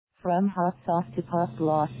From hot sauce to pop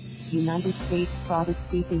gloss, United States products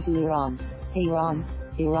seep into Iran. Tehran,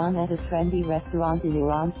 Iran. At a trendy restaurant in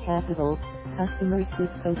Iran's capital, customers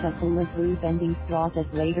sip Coca-Cola through bending straws as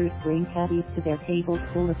waiters bring caddies to their tables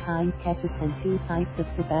full of Heinz ketchup and 2 types of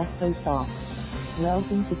Tabasco sauce.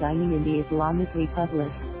 Welcome to dining in the Islamic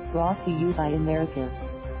Republic, brought to you by America.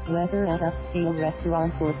 Whether at upscale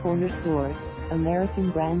restaurants or corner stores,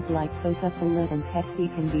 American brands like Coca-Cola and Pepsi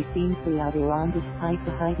can be seen throughout Iran despite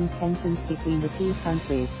the heightened tensions between the two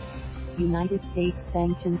countries. United States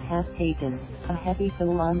sanctions have taken a heavy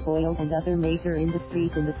toll on oil and other major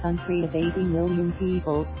industries in the country of 80 million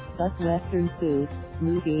people, but Western food,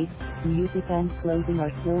 movies, music and clothing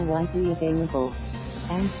are still widely available.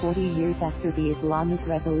 And 40 years after the Islamic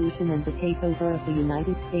Revolution and the takeover of the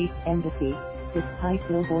United States Embassy, despite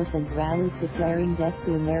billboards and rallies declaring death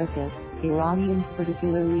to America, Iranians,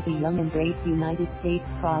 particularly the young, embrace United States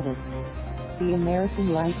products. The American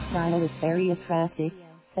lifestyle is very attractive,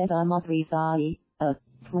 said Ahmad Rizai, a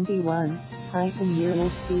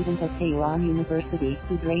 21-year-old student at Tehran University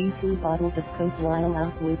who drained 2 bottles of Coke while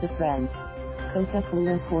out with a friend.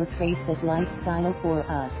 Coca-Cola portrays that lifestyle for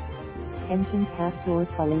us. Tensions have soared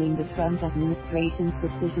following the Trump administration's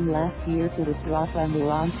decision last year to withdraw from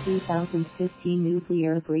Iran's 2015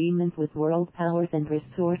 nuclear agreement with world powers and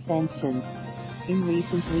restore sanctions. In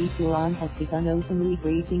recent weeks, Iran has begun openly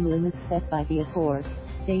breaching limits set by the accord,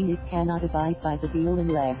 saying it cannot abide by the deal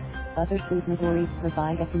unless other signatories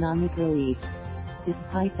provide economic relief.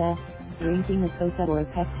 Despite that, drinking a Coca or a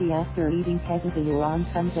Pepsi after eating ketchup in Iran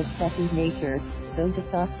comes as second nature, though the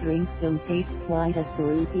soft drinks don't taste quite as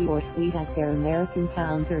fruity or sweet as their American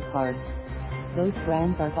counterparts. Both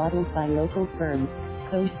brands are bottled by local firms,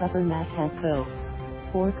 Co. Supermarket Co.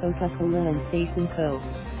 for Coca-Cola and Station Co.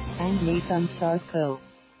 and Nissan Shark Co.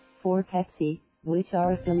 for Pepsi, which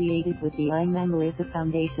are affiliated with the Imam Reza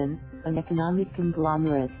Foundation, an economic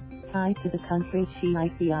conglomerate tied to the country's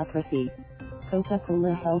Shiite theocracy.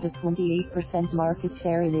 Coca-Cola held a 28% market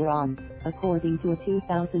share in Iran, according to a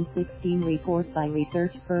 2016 report by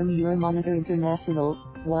research firm Euromonitor International,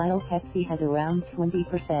 while Pepsi had around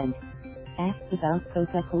 20%. Asked about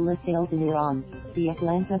Coca-Cola sales in Iran, the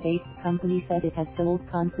Atlanta-based company said it has sold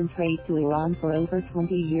concentrate to Iran for over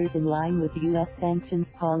 20 years in line with U.S. sanctions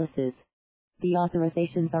policies. The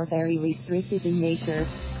authorizations are very restrictive in nature,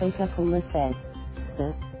 Coca-Cola said.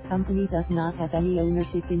 The company does not have any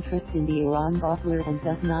ownership interest in the Iran bottler and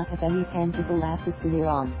does not have any tangible assets in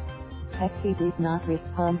Iran. Pepsi did not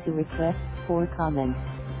respond to requests for comment.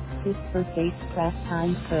 Pittsburgh-based Kraft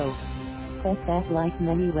Heinz Co. said that like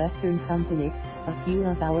many Western companies, a few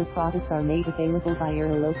of our products are made available by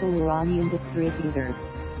our local Iranian distributor.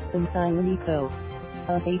 TOMSon Co.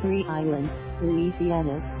 of Avery Island,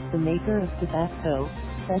 Louisiana, the maker of Tabasco,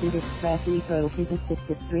 said it expressly prohibits its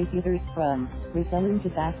distributors from reselling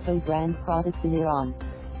tobacco brand products in Iran.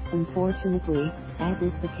 Unfortunately, as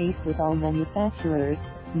is the case with all manufacturers,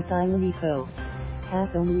 TOMSon Co. has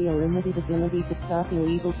only a limited ability to stop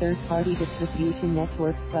illegal third-party distribution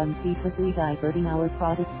networks from secretly diverting our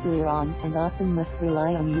products to Iran and often must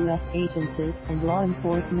rely on U.S. agencies and law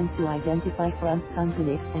enforcement to identify corrupt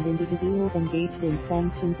companies and individuals engaged in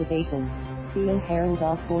sanctions evasion. CEO Harold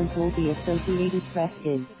Osborne told the Associated Press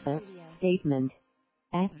in a statement.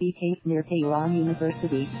 At BK's near Tehran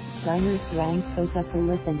University, diners drank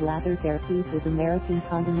Coca-Colas and lathered their food with American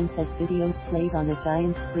condiments as videos played on a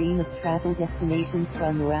giant screen of travel destinations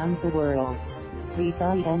from around the world.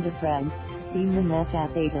 Rizai and a friend, Seema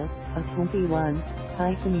Najabeda, a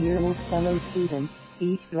 21-year-old fellow student,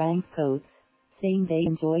 each drank Cokes, saying they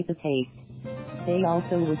enjoyed the taste. They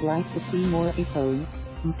also would like to see more icons,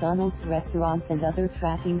 McDonald's restaurants and other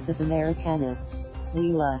trappings of Americana.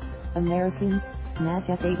 We love Americans,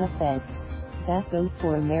 Najabeda said. That goes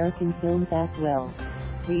for American films as well.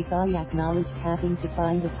 Rizai acknowledged having to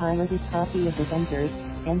find a pirated copy of Avengers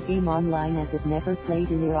Endgame online as it never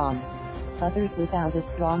played in Iran. Others without a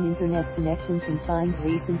strong internet connection can find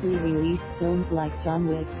recently released films like John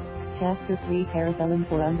Wick, Chapter 3 Parabellum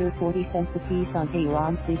for under 40 cents a piece on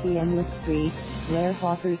Tehran City Endless Street, where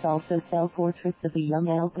hawkers also sell portraits of a young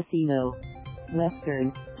Al Pacino.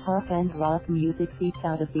 Western, pop and rock music seeps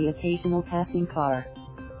out of the occasional passing car.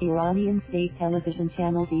 Iranian state television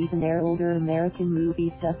channels even air older American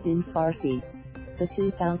movies dubbed in Farsi. The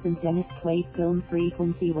 2000 Dennis Quaid film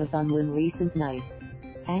Frequency was on one recent night.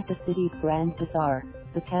 At the city's Grand Bazaar,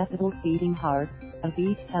 the capital's beating heart, a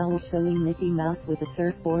beach towel showing Mickey Mouse with a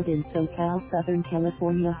surfboard in SoCal, Southern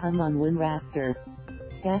California hung on one rafter.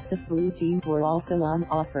 Stacks of blue jeans were also on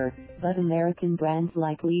offer, but American brands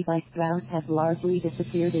like Levi Strauss have largely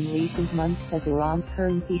disappeared in recent months as Iran's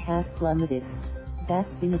currency has plummeted.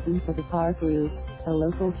 Sinazin for the Par Group, a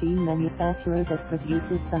local jean manufacturer that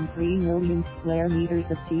produces some 3 million square meters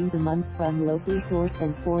of jeans a month from locally sourced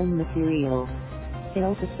and foreign materials.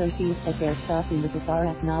 Sales associates at their shop in the bazaar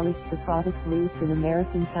acknowledged the product's roots in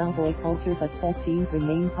American cowboy culture, but said jeans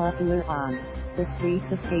remain popular on the streets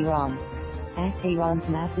of Tehran. At Tehran's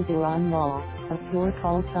massive Iran Mall, a store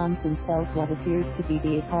called TOMSon sells what appears to be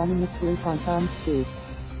the eponymous TOMSon suit.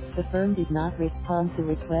 The firm did not respond to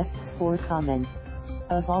requests for comment.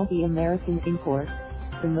 Of all the American imports,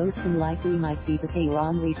 the most unlikely might be the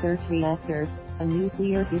Tehran Research Reactor, a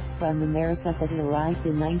nuclear gift from America that arrived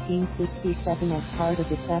in 1967 as part of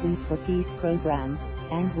the Atoms for Peace program,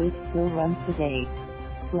 and which still runs today.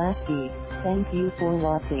 /B. Thank you for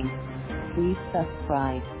watching. Please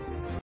subscribe.